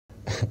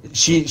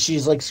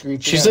She's like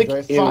screeching. She's like,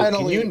 Joy. ew,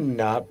 Finally. can you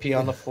not pee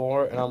on the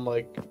floor? And I'm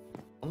like,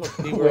 I'm gonna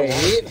pee where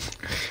I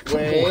want.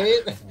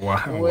 Wait.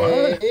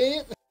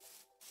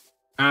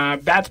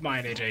 What? That's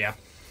mine, AJ. Yeah.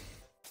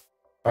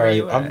 All right,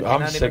 you at? I'm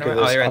Not sick even of right-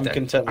 oh, this. you're right I'm there.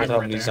 content with I'm how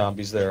right many there.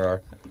 zombies there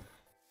are.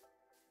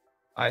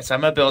 Alright, so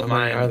I'm gonna build How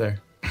many mine are there?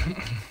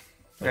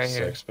 right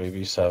here. 6,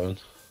 maybe 7.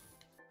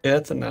 Yeah,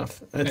 that's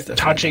enough. That's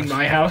Touching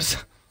my house.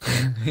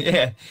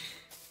 Yeah.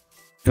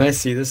 Can I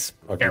see this?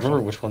 Oh, do you remember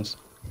which ones?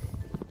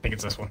 I think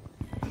it's this one.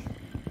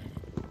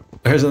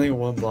 There's only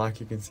one block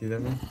you can see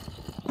them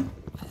in.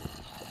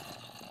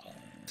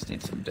 Just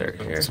need some dirt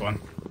here. This one.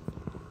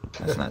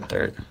 That's not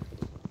dirt.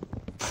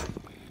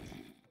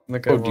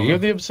 Look Oh, at do you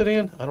have the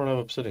obsidian? I don't have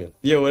obsidian.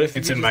 Yeah, what if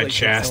It's you in just, my like, hit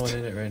chest.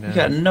 someone in it right now? You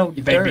got no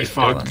They'd dirt. be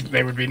fucked. Dylan.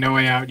 They would be no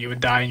way out. You would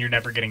die, and you're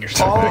never getting your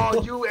stuff back.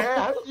 Oh,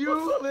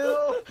 you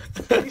little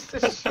piece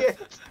of shit.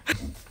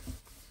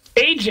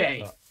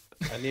 AJ,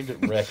 I named it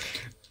Rick.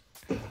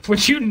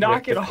 would you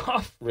knock Rick it the-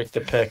 off? Rick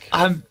the Pick.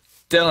 I'm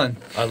Dylan.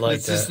 I like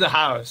This is that. the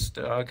house,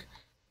 dog.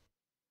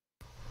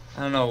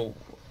 I don't know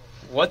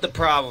what the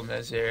problem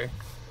is here.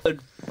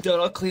 Dylan,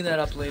 I'll clean that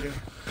up later.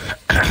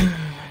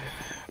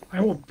 I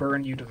will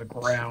burn you to the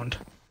ground.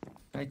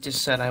 I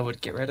just said I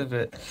would get rid of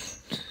it.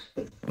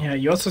 Yeah,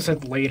 you also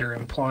said later,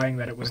 implying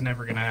that it was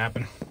never gonna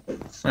happen.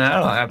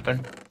 That'll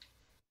happen.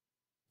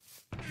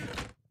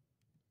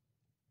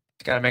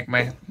 Gotta make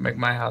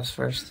my house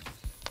first.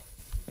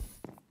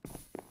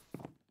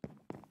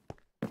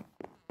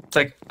 It's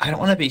like I don't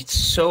want to be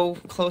so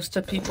close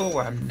to people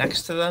where I'm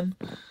next to them,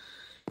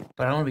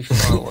 but I don't want to be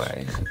far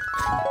away.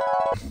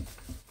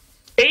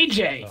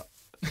 AJ.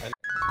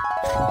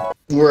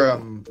 We're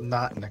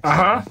not next.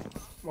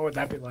 What would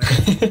that be like?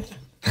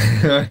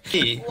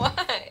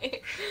 Why?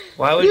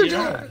 Why would you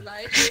not?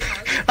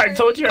 I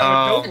told you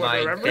I would Oh build one. my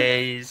Remember?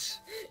 days!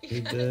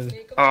 You did.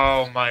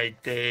 Oh my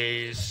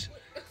days!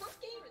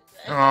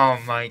 Oh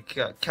my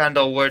god,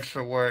 Kendall, word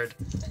for word.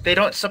 They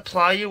don't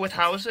supply you with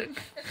housing?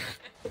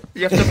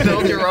 You have to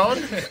build your own?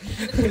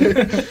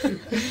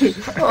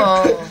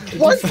 Oh,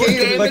 what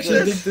game What is do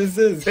you think this? this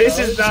is? This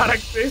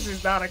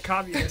is not a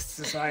communist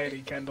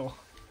society, Kendall.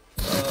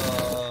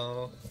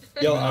 Oh.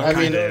 Yo, I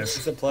mean, if you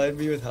supplied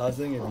me with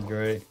housing, it'd be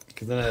great.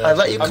 Cause then I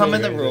let you I'd come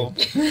in the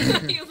amazing.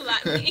 room. You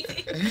let me.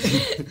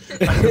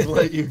 I've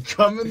let you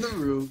come in the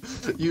room.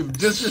 You've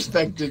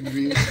disrespected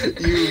me.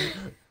 You've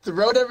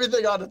thrown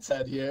everything on its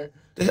head here.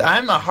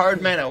 I'm a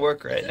hard man at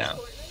work right now.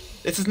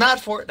 This is not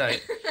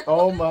Fortnite.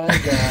 Oh my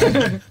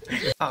god.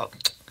 Oh.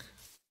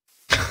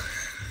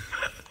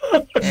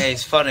 Hey,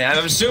 he's funny.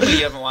 I'm assuming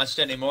you haven't watched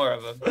any more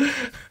of him.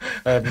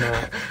 I have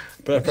not,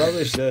 but I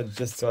probably should,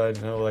 just so I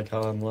know like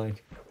how I'm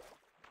like.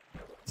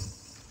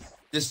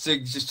 Just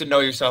to know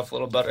yourself a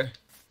little better.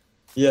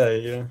 Yeah,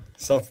 you know,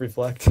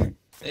 self-reflect.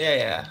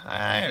 Yeah,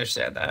 I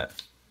understand that.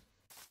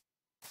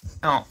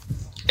 Oh,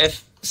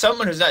 if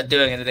someone who's not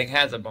doing anything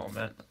has a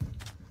moment,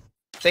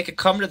 they could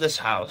come to this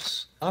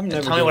house I'm and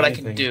never. tell me doing what I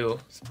anything. can do.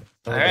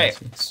 Oh, All right,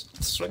 that's-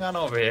 swing on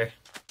over here.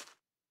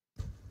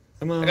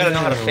 Come on. I gotta know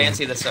how to now.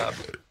 fancy this up.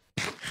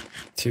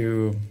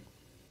 To,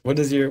 what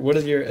is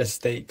your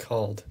estate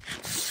called?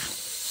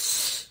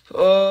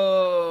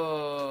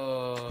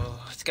 Oh,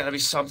 it's gotta be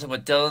something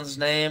with Dylan's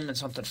name and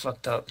something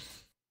fucked up.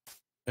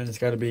 And it's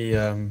got to be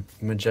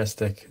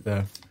majestic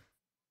though.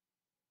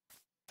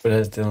 But it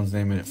has Dylan's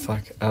name in it.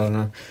 Fuck, I don't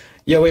know.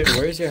 Yeah, wait,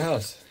 where's your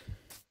house?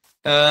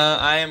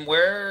 I am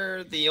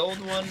where the old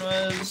one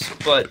was,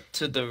 but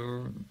to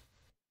the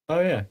Oh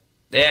yeah.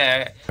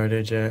 yeah. Alright,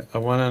 AJ, I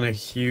went on a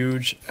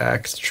huge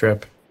axe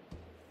trip.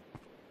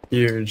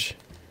 Huge.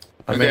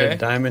 I made Okay. a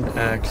diamond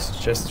axe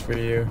just for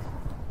you.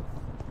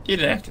 You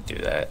didn't have to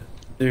do that.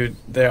 Dude,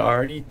 they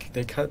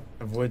cut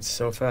the wood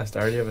so fast.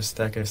 I already have a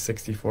stack of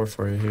 64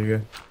 for you. Here you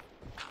go.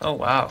 Oh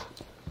wow.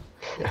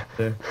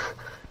 There.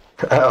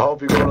 I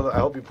hope you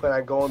plan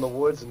on going in the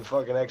woods and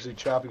fucking actually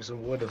chopping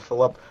some wood to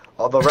fill up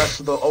all the rest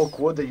of the oak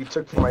wood that you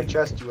took from my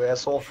chest, you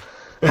asshole.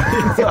 What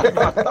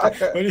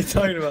are you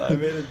talking about? I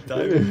made a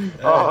diamond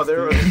axe. Oh,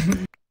 there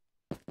dude.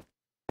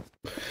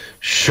 was.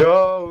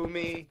 Show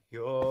me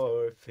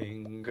your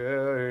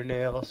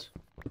fingernails,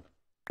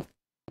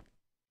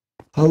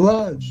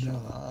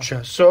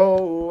 just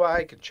so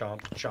I can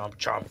chomp, chomp,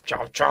 chomp,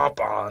 chomp, chomp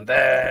on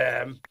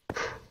them.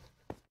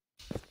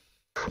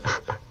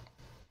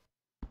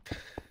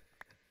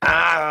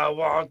 I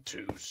want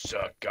to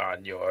suck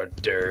on your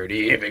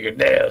dirty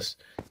fingernails.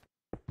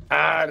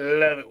 I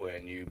love it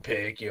when you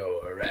pick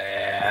your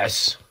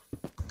ass.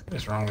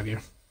 What's wrong with you?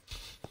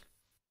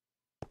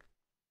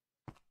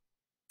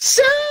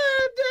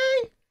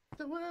 Someday,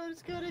 the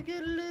world's gonna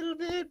get a little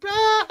bit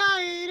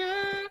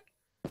brighter.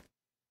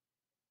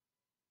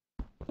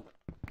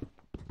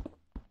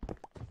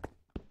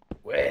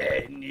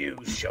 When you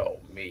show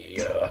me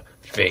your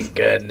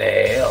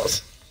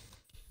fingernails.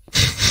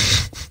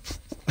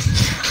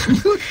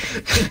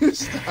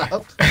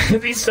 Stop.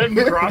 These sudden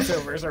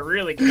crossovers are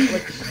really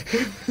good.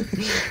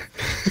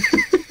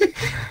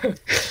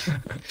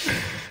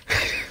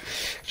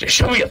 Just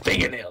show me your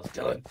fingernails,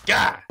 Dylan.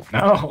 God,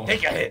 No.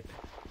 take a hit.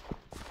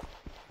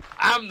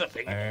 I'm the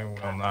finger. I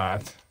will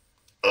not.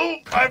 Oh,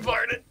 I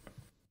farted.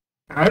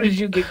 How did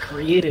you get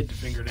created,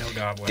 fingernail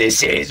goblin?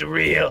 This is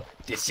real.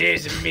 This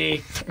is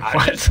me. I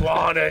What? just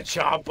wanna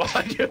chomp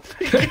on your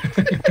finger.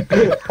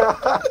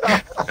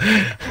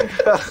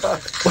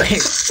 Wait,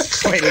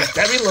 is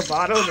Demi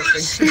Lovato the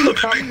fingernail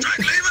goblin?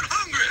 Even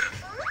hungry.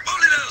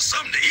 Only there's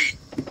something to eat.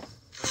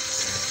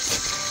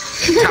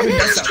 Tommy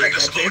does sound like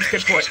that, James.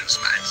 Good point.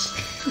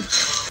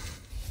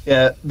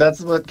 Yeah,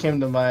 that's what came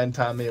to mind,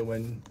 Tommy,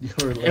 when you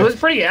were like, It was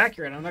pretty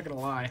accurate, I'm not gonna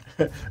lie.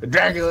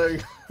 Dracula.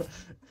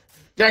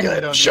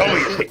 Dracula don't Show do me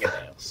that. your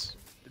fingernails.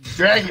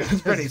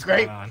 Dracula's pretty Spot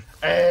great. on.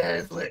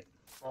 Lit.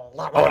 I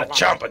wanna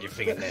chomp on your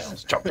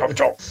fingernails. Chomp, chomp,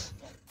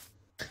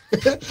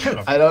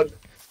 chomp. I don't.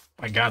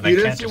 My God, You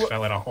that didn't cat see just what-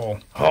 fell in a hole.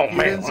 Oh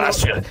man, didn't when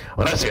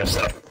I see a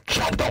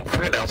chomp on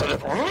fingernails, I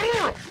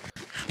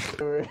just...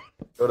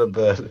 Go to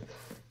bed.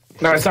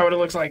 No, it's not what it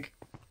looks like.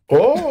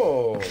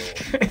 Oh,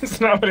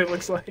 It's not what it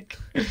looks like.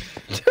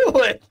 kill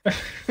it!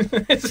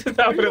 It's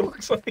not what it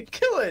looks like.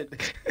 Kill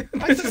it!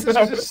 I This thought is this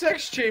not was a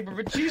sex chamber,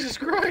 but Jesus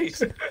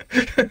Christ!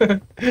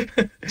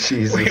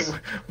 Jesus.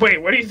 Wait,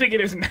 what do you think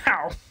it is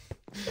now?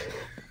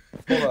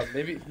 Hold on,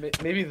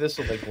 maybe this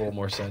will make a little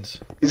more sense.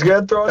 He's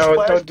gonna throw a No,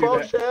 splash don't do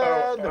potion.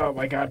 that. Oh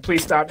my God,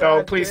 please stop. No,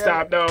 God please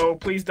damn. stop. No,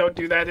 please don't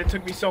do that. It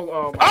took me so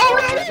long. Oh,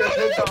 no, no, just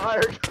hit the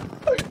iron.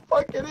 You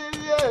fucking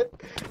idiot.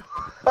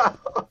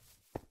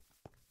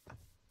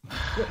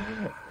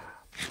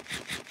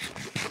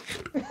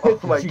 Oh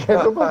my You guys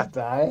almost god.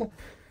 die.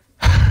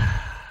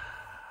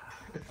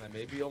 I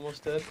may be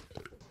almost dead.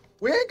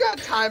 We ain't got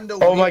time to.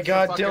 Oh wait my for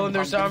God, fucking Dylan,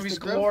 there's pumpkins zombies to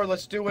grow. galore.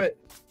 Let's do it.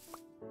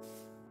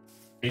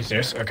 Are you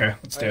serious? Okay,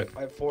 let's do it.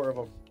 I have 4 of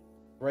them,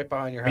 right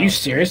behind your Are house. you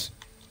serious?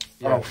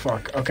 Yeah. Oh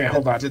fuck. Okay,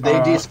 hold on. Did they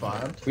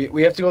despawn?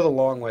 We have to go the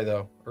long way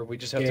though, or we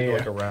just have to Yeah, go yeah.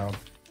 like around.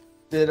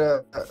 Did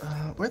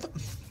where the?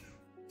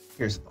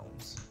 Here's the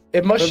bones.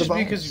 It must Where just the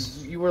be bones?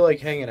 because you were like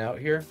hanging out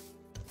here.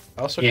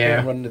 I also Yeah.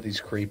 can't run into these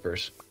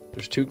creepers.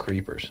 There's 2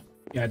 creepers.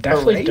 Yeah,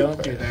 definitely Hooray.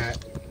 don't do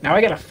that. Now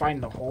I gotta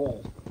find the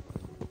hole.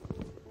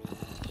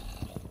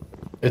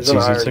 It's There's an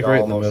easy. iron It's like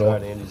right in the golem middle.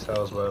 outside Andy's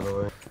house, by the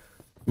way.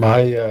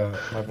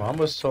 My mom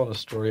was telling a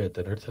story at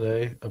dinner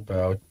today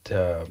about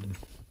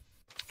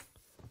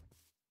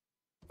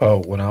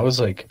when I was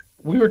like,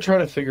 we were trying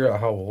to figure out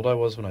how old I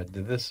was when I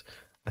did this.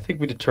 I think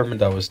we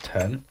determined I was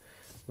 10.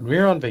 When we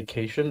were on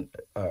vacation,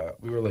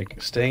 we were like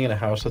staying in a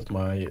house with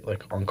my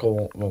like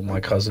uncle, well,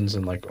 my cousins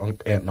and like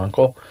aunt and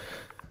uncle,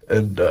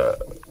 and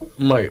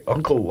my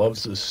uncle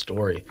loves this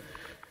story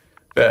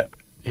that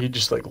he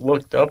just like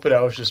looked up and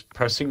I was just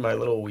pressing my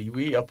little wee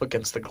wee up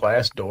against the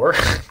glass door.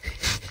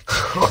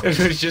 It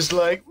was just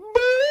like,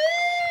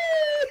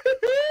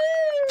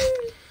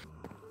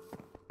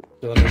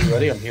 Dylan, are you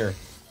ready? I'm here.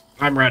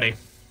 I'm ready.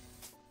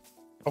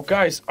 Oh,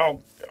 guys. Oh,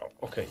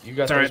 okay. You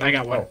got. It's alright, those I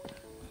got one.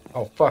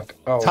 Oh, fuck.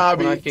 Oh,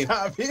 Tommy, when I came,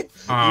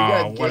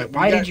 Tommy.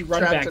 Why did you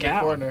run trapped back in the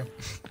out? corner.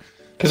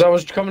 because I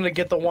was coming to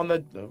get the one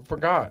that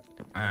forgot.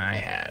 I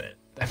had it.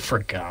 I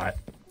forgot.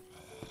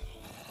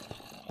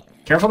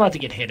 Careful not to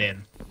get hit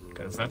in,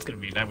 because that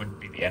would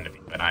be the end of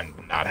you. But I'm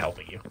not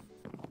helping you.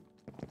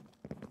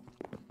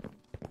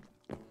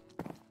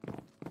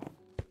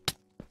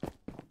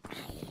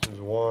 There's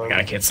one, God,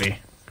 I can't see.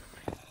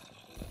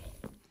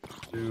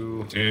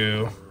 2.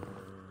 2.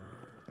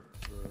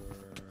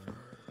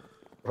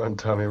 Run,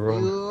 Tommy,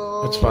 run.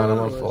 It's fine. I'm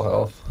on full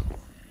health.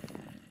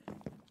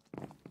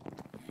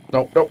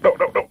 No! Come on!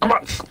 Come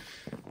on!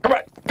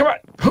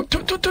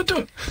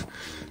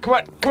 Come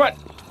on!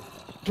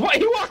 What?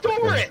 He walked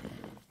over it.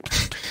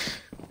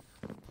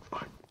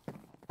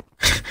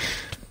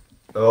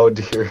 Oh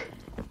dear.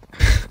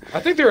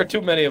 I think there are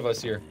too many of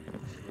us here.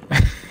 I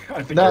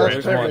think No, there that's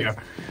is one. perfect.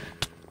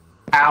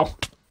 Ow!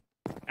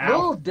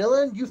 Ow! Move,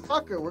 Dylan, you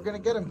fucker. We're gonna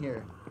get him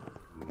here.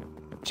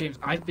 James,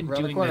 I've been Around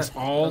the doing corner. this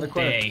all Around the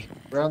corner. day.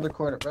 Round the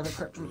corner. Round the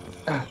corner.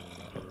 Ah,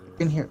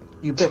 in here,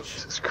 you bitch.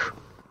 Jesus Christ.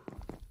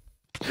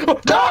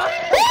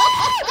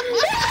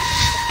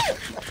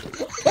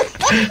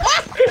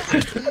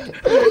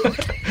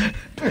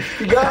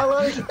 You got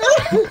like.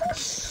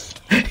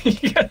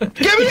 You gotta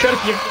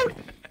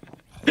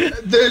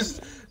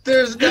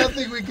There's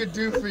nothing we could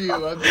do for you.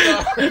 I'm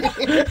sorry.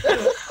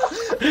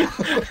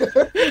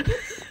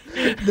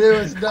 There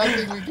was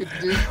nothing we could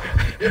do.